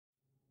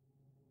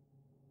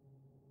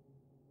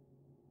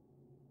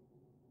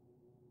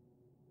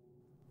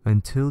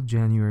Until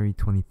January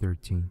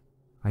 2013,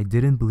 I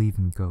didn't believe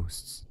in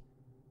ghosts.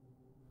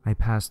 I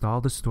passed all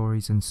the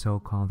stories and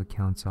so-called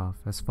accounts off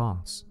as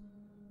false.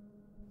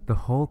 The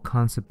whole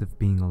concept of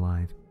being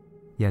alive,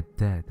 yet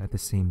dead at the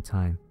same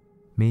time,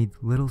 made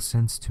little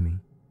sense to me.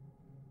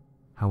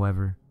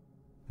 However,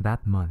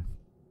 that month,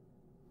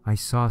 I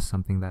saw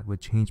something that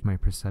would change my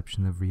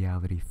perception of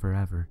reality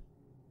forever.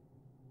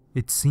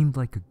 It seemed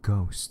like a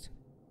ghost,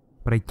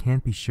 but I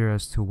can't be sure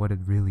as to what it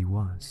really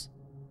was.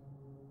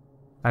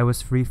 I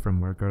was free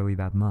from work early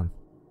that month,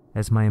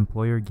 as my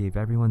employer gave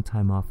everyone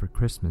time off for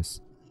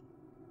Christmas.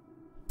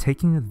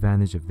 Taking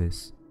advantage of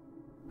this,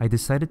 I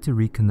decided to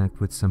reconnect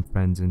with some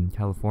friends in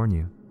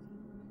California.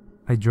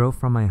 I drove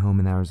from my home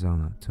in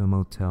Arizona to a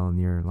motel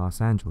near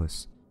Los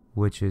Angeles,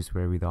 which is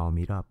where we'd all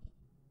meet up.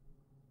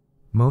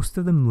 Most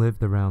of them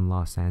lived around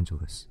Los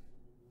Angeles,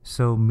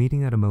 so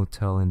meeting at a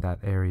motel in that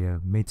area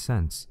made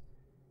sense.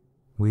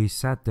 We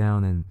sat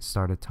down and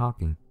started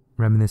talking,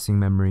 reminiscing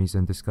memories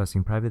and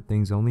discussing private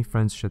things only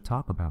friends should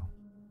talk about.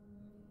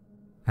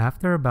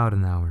 After about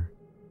an hour,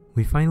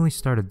 we finally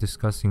started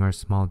discussing our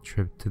small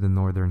trip to the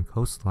northern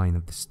coastline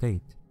of the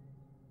state.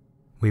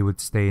 We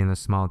would stay in a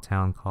small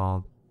town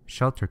called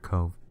Shelter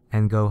Cove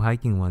and go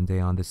hiking one day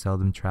on the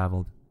seldom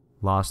traveled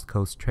Lost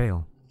Coast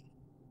Trail.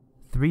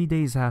 3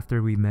 days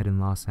after we met in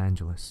Los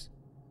Angeles,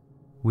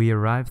 we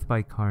arrived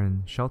by car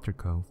in Shelter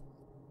Cove.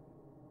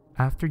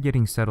 After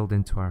getting settled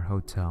into our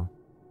hotel,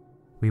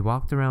 we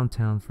walked around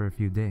town for a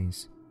few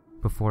days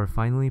before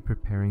finally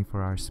preparing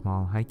for our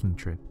small hiking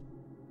trip.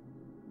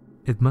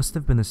 It must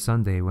have been a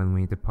Sunday when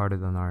we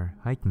departed on our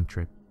hiking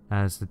trip,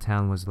 as the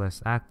town was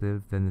less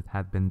active than it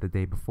had been the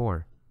day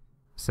before,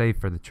 save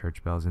for the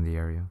church bells in the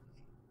area.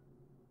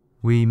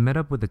 We met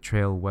up with a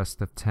trail west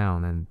of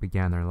town and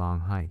began our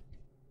long hike.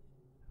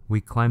 We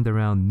climbed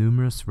around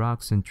numerous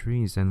rocks and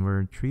trees and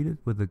were treated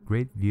with a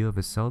great view of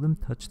a seldom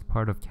touched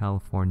part of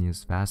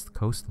California's vast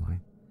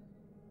coastline.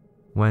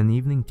 When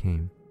evening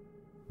came,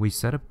 we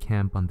set up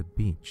camp on the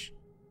beach.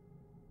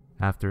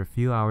 After a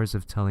few hours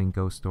of telling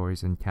ghost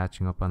stories and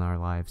catching up on our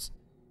lives,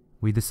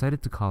 we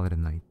decided to call it a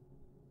night.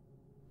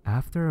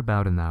 After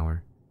about an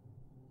hour,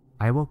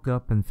 I woke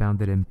up and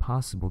found it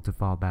impossible to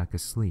fall back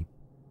asleep.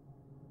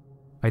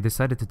 I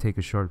decided to take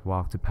a short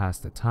walk to pass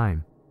the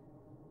time.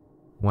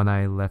 When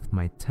I left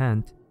my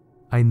tent,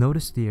 I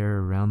noticed the air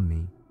around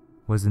me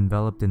was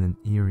enveloped in an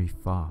eerie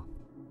fog.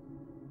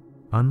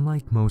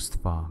 Unlike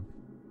most fog,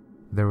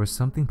 there was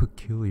something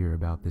peculiar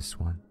about this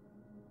one.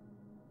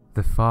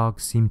 The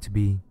fog seemed to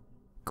be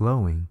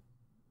glowing,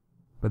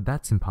 but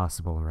that's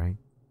impossible, right?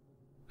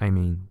 I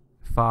mean,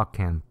 fog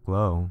can't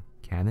glow,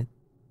 can it?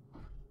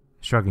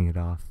 Shrugging it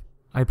off,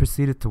 I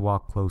proceeded to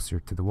walk closer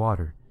to the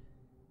water.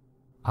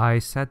 I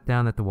sat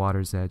down at the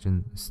water's edge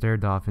and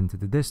stared off into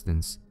the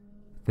distance,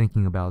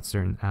 thinking about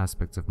certain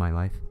aspects of my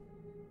life.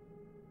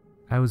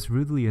 I was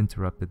rudely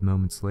interrupted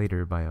moments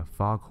later by a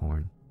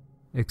foghorn,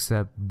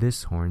 except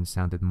this horn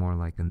sounded more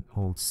like an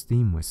old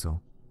steam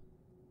whistle.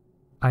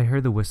 I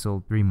heard the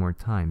whistle 3 more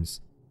times,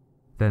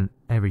 then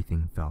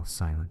everything fell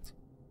silent.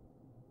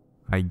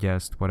 I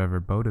guessed whatever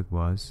boat it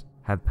was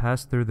had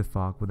passed through the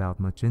fog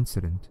without much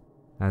incident,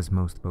 as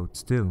most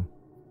boats do.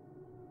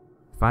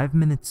 5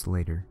 minutes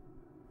later,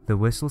 the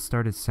whistle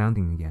started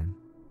sounding again.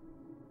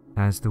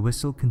 As the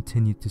whistle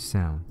continued to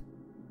sound,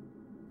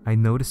 I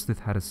noticed it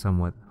had a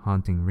somewhat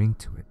haunting ring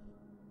to it.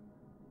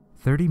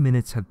 30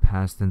 minutes had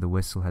passed and the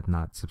whistle had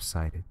not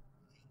subsided.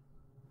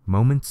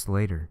 Moments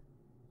later,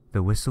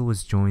 the whistle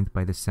was joined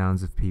by the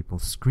sounds of people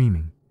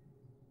screaming.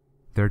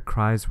 Their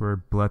cries were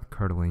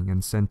blood-curdling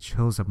and sent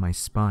chills up my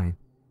spine.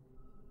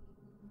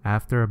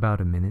 After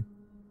about a minute,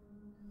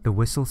 the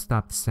whistle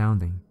stopped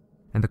sounding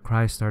and the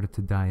cries started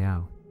to die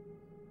out.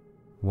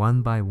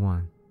 One by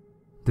one,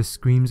 the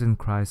screams and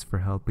cries for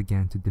help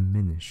began to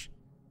diminish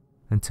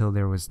until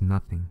there was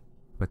nothing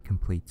but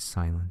complete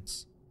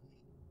silence.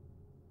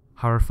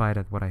 Horrified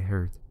at what I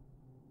heard,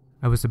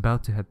 I was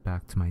about to head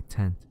back to my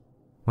tent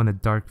when a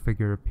dark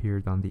figure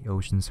appeared on the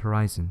ocean's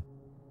horizon.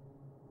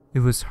 It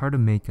was hard to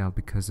make out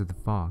because of the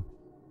fog,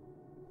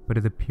 but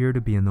it appeared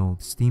to be an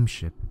old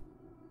steamship,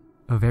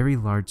 a very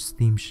large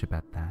steamship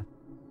at that.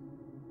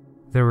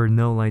 There were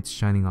no lights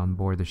shining on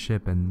board the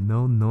ship and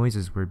no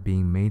noises were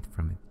being made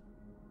from it.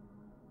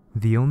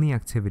 The only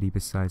activity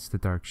besides the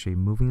dark shape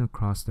moving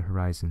across the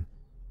horizon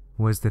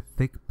was the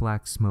thick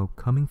black smoke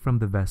coming from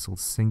the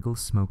vessel's single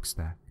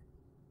smokestack.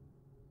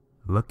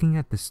 Looking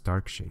at this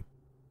dark shape,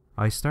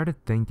 I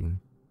started thinking,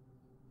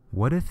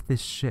 what if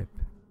this ship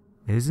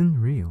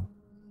isn't real?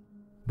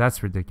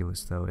 That's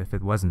ridiculous though, if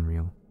it wasn't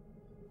real.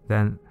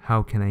 Then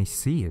how can I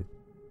see it?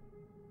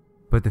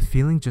 But the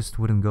feeling just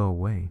wouldn't go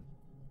away.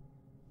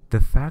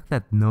 The fact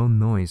that no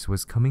noise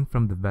was coming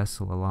from the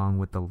vessel along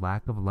with the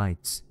lack of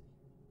lights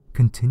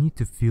continued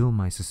to fuel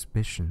my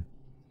suspicion.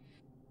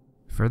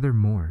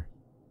 Furthermore,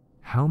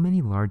 how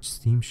many large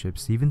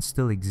steamships even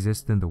still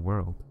exist in the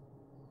world,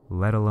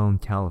 let alone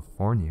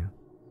California?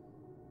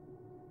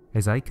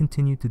 As I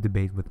continued to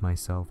debate with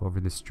myself over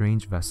this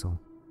strange vessel,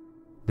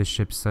 the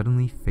ship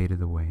suddenly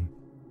faded away.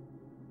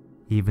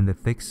 Even the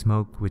thick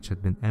smoke which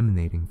had been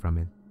emanating from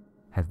it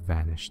had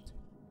vanished.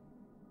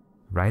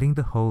 Writing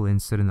the whole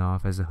incident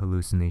off as a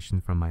hallucination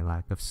from my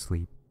lack of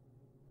sleep,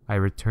 I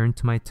returned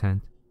to my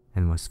tent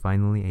and was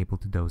finally able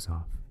to doze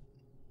off.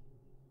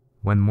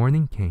 When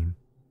morning came,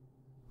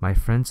 my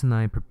friends and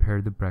I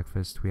prepared the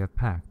breakfast we had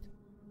packed,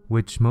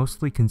 which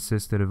mostly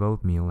consisted of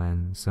oatmeal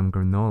and some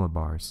granola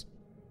bars.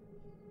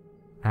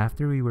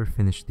 After we were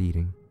finished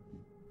eating,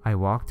 I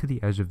walked to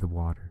the edge of the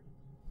water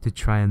to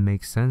try and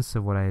make sense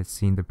of what I had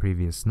seen the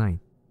previous night.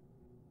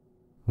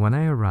 When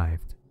I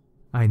arrived,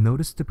 I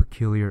noticed a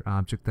peculiar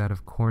object out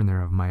of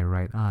corner of my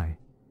right eye.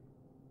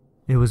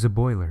 It was a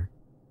boiler,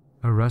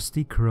 a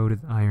rusty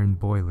corroded iron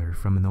boiler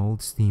from an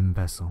old steam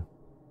vessel.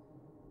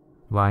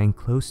 Lying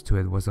close to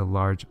it was a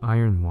large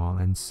iron wall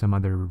and some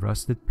other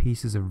rusted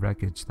pieces of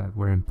wreckage that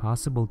were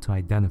impossible to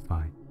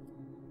identify.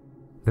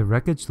 The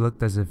wreckage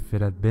looked as if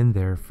it had been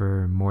there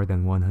for more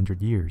than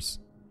 100 years.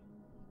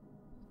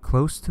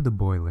 Close to the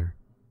boiler,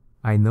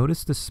 I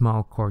noticed a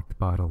small corked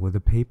bottle with a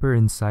paper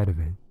inside of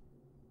it.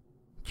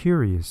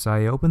 Curious,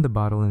 I opened the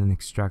bottle and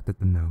extracted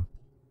the note.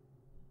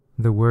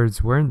 The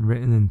words weren't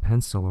written in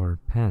pencil or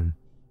pen,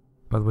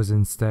 but was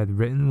instead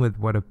written with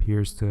what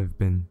appears to have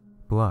been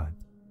blood.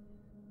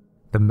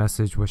 The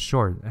message was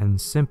short and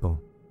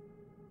simple.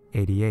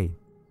 88.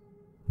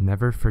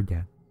 Never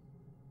forget.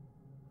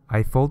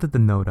 I folded the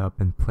note up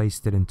and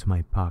placed it into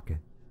my pocket,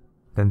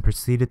 then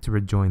proceeded to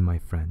rejoin my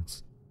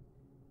friends.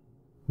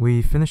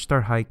 We finished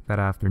our hike that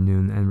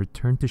afternoon and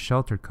returned to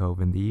Shelter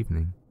Cove in the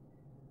evening.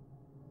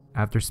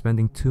 After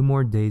spending 2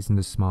 more days in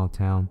the small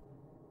town,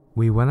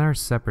 we went our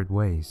separate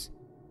ways,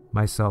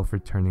 myself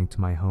returning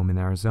to my home in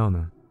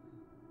Arizona.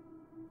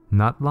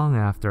 Not long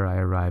after I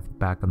arrived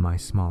back on my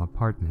small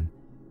apartment,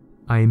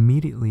 I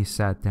immediately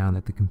sat down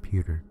at the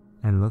computer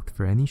and looked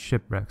for any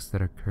shipwrecks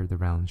that occurred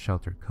around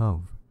Shelter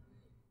Cove.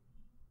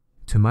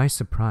 To my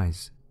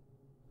surprise,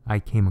 I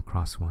came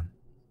across one.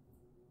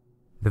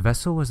 The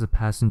vessel was a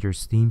passenger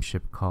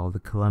steamship called the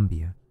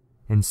Columbia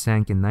and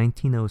sank in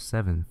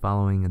 1907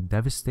 following a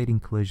devastating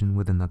collision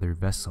with another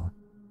vessel,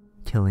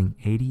 killing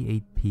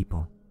 88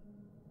 people.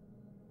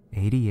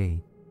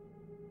 88.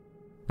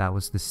 That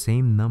was the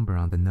same number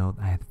on the note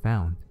I had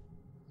found.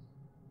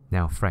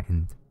 Now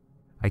frightened,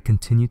 I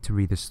continued to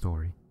read the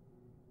story.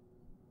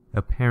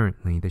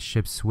 Apparently, the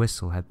ship's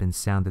whistle had been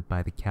sounded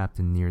by the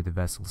captain near the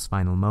vessel's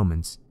final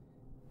moments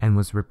and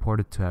was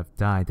reported to have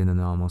died in an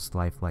almost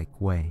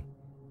lifelike way,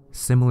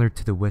 similar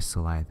to the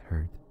whistle I had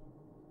heard.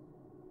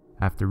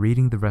 After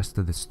reading the rest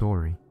of the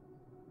story,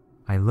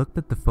 I looked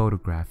at the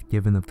photograph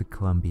given of the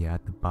Columbia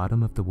at the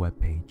bottom of the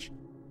webpage.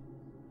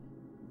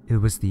 It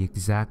was the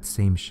exact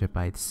same ship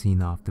I had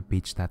seen off the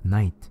beach that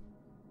night.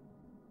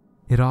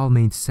 It all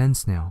made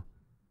sense now.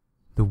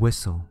 The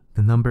whistle,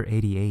 the number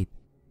 88,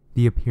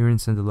 the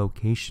appearance and the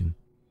location.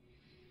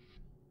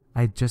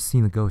 I had just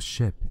seen a ghost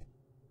ship.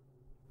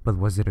 But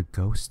was it a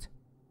ghost?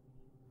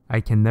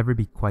 I can never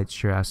be quite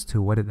sure as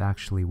to what it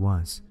actually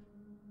was.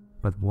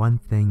 But one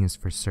thing is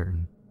for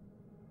certain.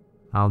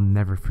 I'll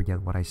never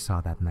forget what I saw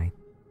that night.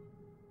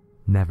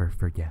 Never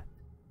forget.